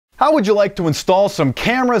How would you like to install some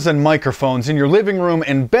cameras and microphones in your living room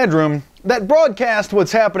and bedroom that broadcast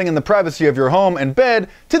what's happening in the privacy of your home and bed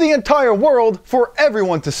to the entire world for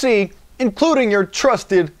everyone to see, including your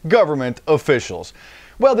trusted government officials?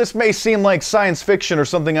 Well, this may seem like science fiction or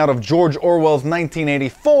something out of George Orwell's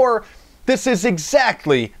 1984. This is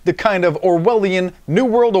exactly the kind of Orwellian New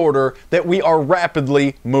World Order that we are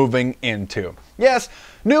rapidly moving into. Yes,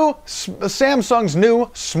 Samsung's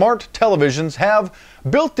new smart televisions have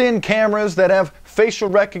built-in cameras that have facial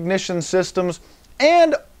recognition systems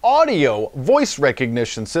and audio voice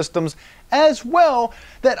recognition systems as well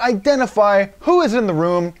that identify who is in the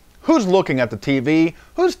room, who's looking at the TV,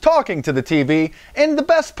 who's talking to the TV, and the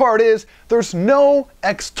best part is there's no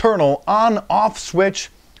external on-off switch,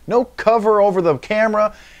 no cover over the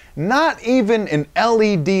camera, not even an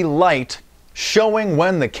LED light showing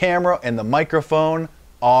when the camera and the microphone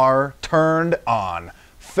are turned on.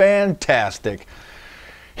 Fantastic.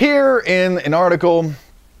 Here in an article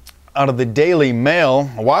out of the Daily Mail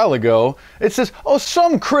a while ago, it says,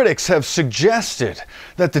 some critics have suggested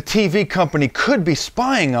that the TV company could be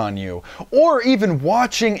spying on you, or even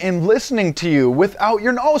watching and listening to you without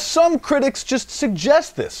your... some critics just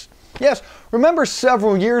suggest this. Yes, remember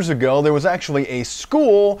several years ago, there was actually a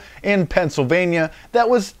school in Pennsylvania that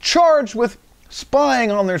was charged with spying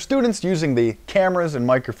on their students using the cameras and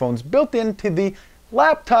microphones built into the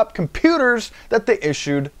laptop computers that they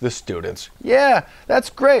issued the students. Yeah, that's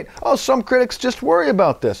great. Some critics just worry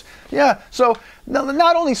about this. Yeah, so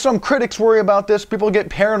not only some critics worry about this, people get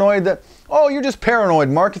paranoid that, you're just paranoid,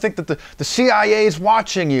 Mark. You think that the CIA is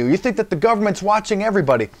watching you. You think that the government's watching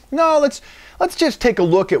everybody. No, let's just take a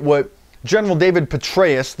look at what General David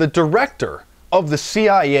Petraeus, the director of the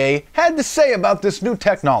CIA, had to say about this new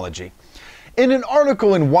technology. In an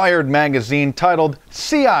article in Wired magazine titled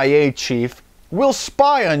CIA Chief Will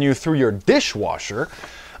Spy on You Through Your Dishwasher,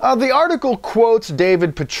 the article quotes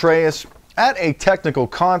David Petraeus at a technical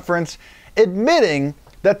conference admitting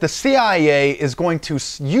that the CIA is going to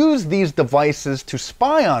use these devices to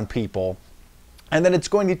spy on people, and that it's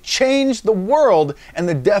going to change the world and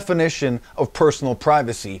the definition of personal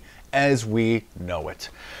privacy as we know it.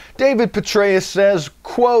 David Petraeus says,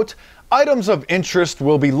 quote, items of interest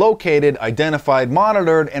will be located, identified,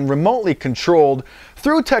 monitored, and remotely controlled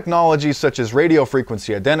through technologies such as radio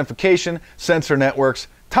frequency identification, sensor networks,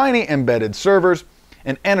 tiny embedded servers,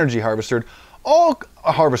 and energy harvesters,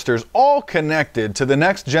 all connected to the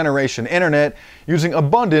next generation internet using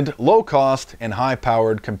abundant, low-cost, and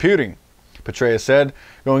high-powered computing. Petraeus said,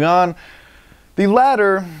 going on, the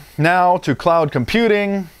latter now to cloud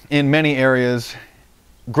computing in many areas,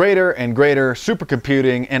 greater and greater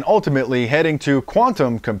supercomputing, and ultimately heading to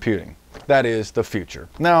quantum computing. That is the future.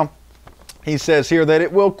 Now, he says here that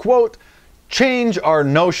it will, quote, change our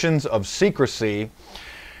notions of secrecy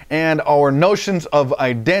and our notions of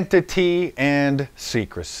identity and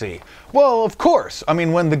secrecy. Well, of course. I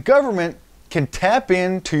mean, when the government can tap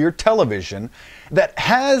into your television that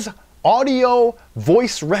has audio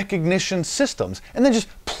voice recognition systems and then just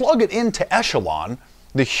plug it into Echelon,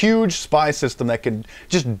 the huge spy system that can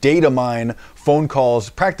just data mine phone calls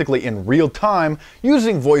practically in real time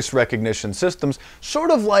using voice recognition systems,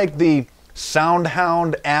 sort of like the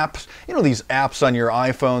SoundHound apps. You know, these apps on your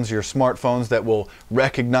iPhones, your smartphones that will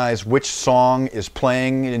recognize which song is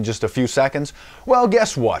playing in just a few seconds? Well,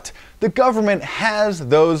 guess what? The government has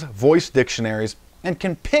those voice dictionaries and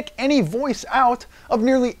can pick any voice out of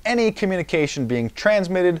nearly any communication being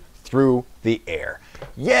transmitted through the air.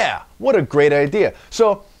 Yeah, what a great idea.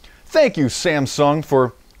 So, thank you, Samsung,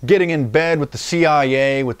 for getting in bed with the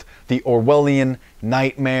CIA, with the Orwellian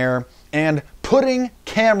nightmare, and putting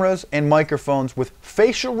cameras and microphones with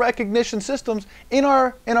facial recognition systems in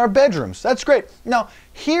our bedrooms. That's great. Now,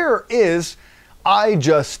 here is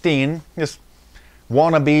iJustine, this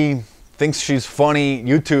wannabe, thinks she's funny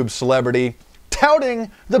YouTube celebrity, touting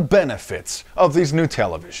the benefits of these new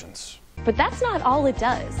televisions. But that's not all it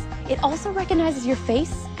does. It also recognizes your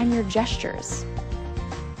face and your gestures,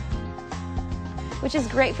 which is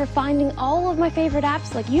great for finding all of my favorite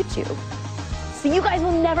apps like YouTube. So you guys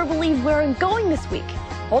will never believe where I'm going this week.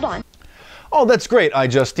 Hold on. Oh, that's great,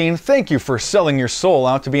 iJustine. Thank you for selling your soul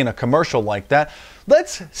out to be in a commercial like that.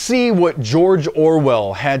 Let's see what George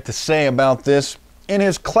Orwell had to say about this in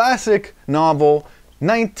his classic novel,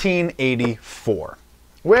 1984,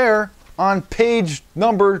 where on page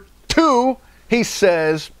number 2, he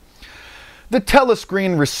says, the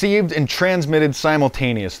telescreen received and transmitted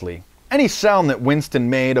simultaneously. Any sound that Winston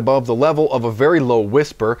made above the level of a very low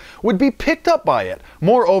whisper would be picked up by it.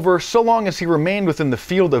 Moreover, so long as he remained within the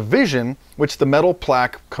field of vision, which the metal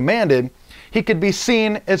plaque commanded, he could be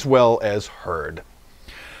seen as well as heard.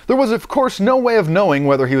 There was, of course, no way of knowing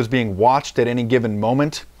whether he was being watched at any given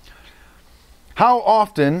moment. How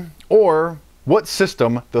often or what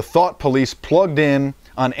system the thought police plugged in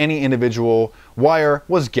on any individual wire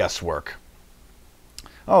was guesswork.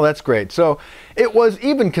 Oh, that's great. So it was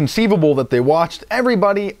even conceivable that they watched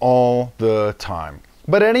everybody all the time.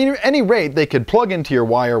 But at any rate, they could plug into your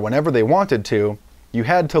wire whenever they wanted to. You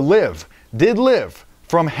had to live, did live,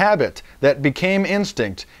 from habit that became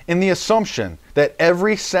instinct, in the assumption that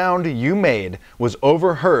every sound you made was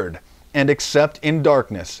overheard, and except in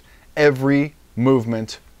darkness, every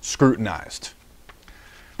movement scrutinized.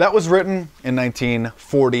 That was written in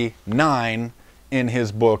 1949 in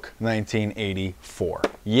his book 1984.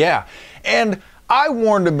 Yeah, and I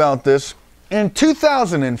warned about this in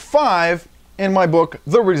 2005 in my book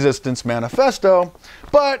The Resistance Manifesto,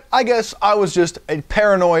 but I guess I was just a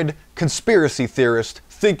paranoid conspiracy theorist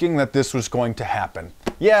thinking that this was going to happen.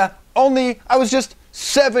 Yeah, only I was just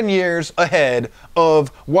 7 years ahead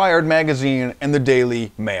of Wired Magazine and the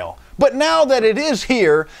Daily Mail. But now that it is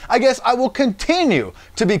here, I guess I will continue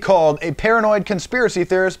to be called a paranoid conspiracy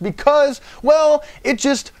theorist because, well, it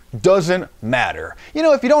just doesn't matter. You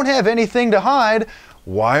know, if you don't have anything to hide,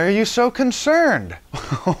 why are you so concerned?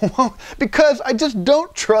 Well, because I just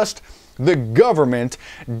don't trust the government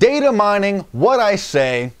data mining what I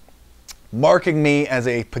say, marking me as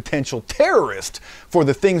a potential terrorist for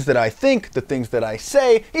the things that I think, the things that I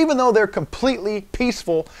say, even though they're completely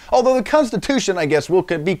peaceful. Although the Constitution, I guess, will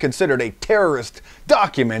be considered a terrorist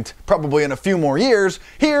document, probably in a few more years,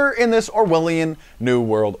 here in this Orwellian New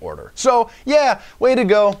World Order. So, yeah, way to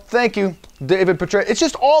go. Thank you, David Petraeus. It's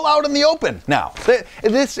just all out in the open now.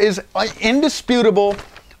 This is indisputable.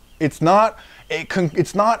 It's not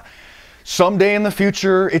someday in the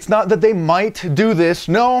future. It's not that they might do this.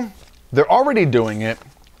 No. They're already doing it.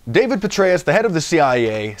 David Petraeus, the head of the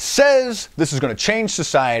CIA, says this is going to change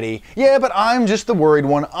society. Yeah, but I'm just the worried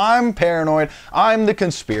one. I'm paranoid. I'm the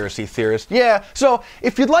conspiracy theorist. Yeah, so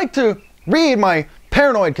if you'd like to read my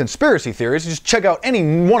paranoid conspiracy theories, just check out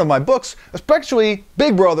any one of my books, especially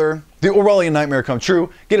Big Brother, The Orwellian Nightmare Come True.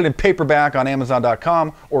 Get it in paperback on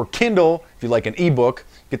Amazon.com or Kindle if you like an ebook.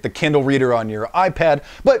 Get the Kindle reader on your iPad.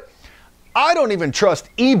 But I don't even trust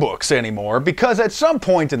ebooks anymore because at some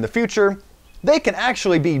point in the future, they can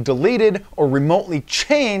actually be deleted or remotely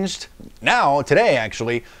changed, today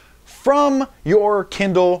actually, from your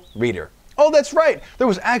Kindle reader. Oh, that's right. There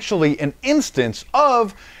was actually an instance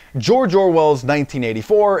of George Orwell's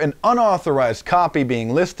 1984, an unauthorized copy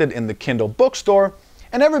being listed in the Kindle bookstore,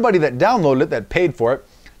 and everybody that downloaded it, that paid for it,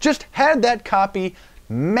 just had that copy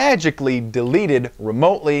magically deleted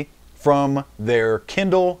remotely from their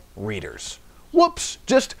Kindle readers. Whoops,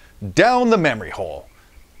 just down the memory hole.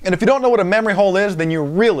 And if you don't know what a memory hole is, then you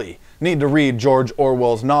really need to read George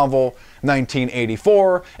Orwell's novel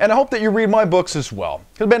 1984, and I hope that you read my books as well.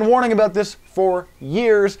 I've been warning about this for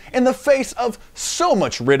years in the face of so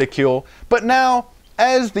much ridicule, but now,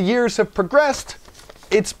 as the years have progressed,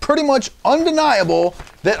 it's pretty much undeniable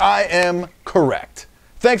that I am correct.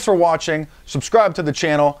 Thanks for watching. Subscribe to the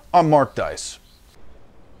channel. I'm Mark Dice.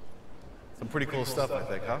 Some pretty cool stuff, I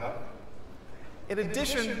think, huh? In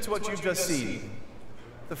addition to what you've just seen,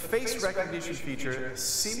 the face recognition feature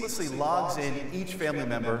seamlessly logs in each family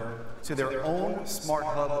member to their own Smart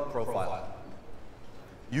Hub profile.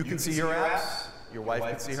 You can see your apps, your wife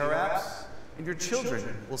can see her apps, and your children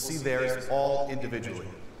will see theirs all individually.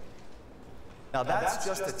 Now that's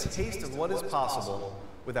just a taste of what is possible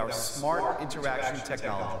with our smart interaction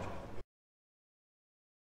technology.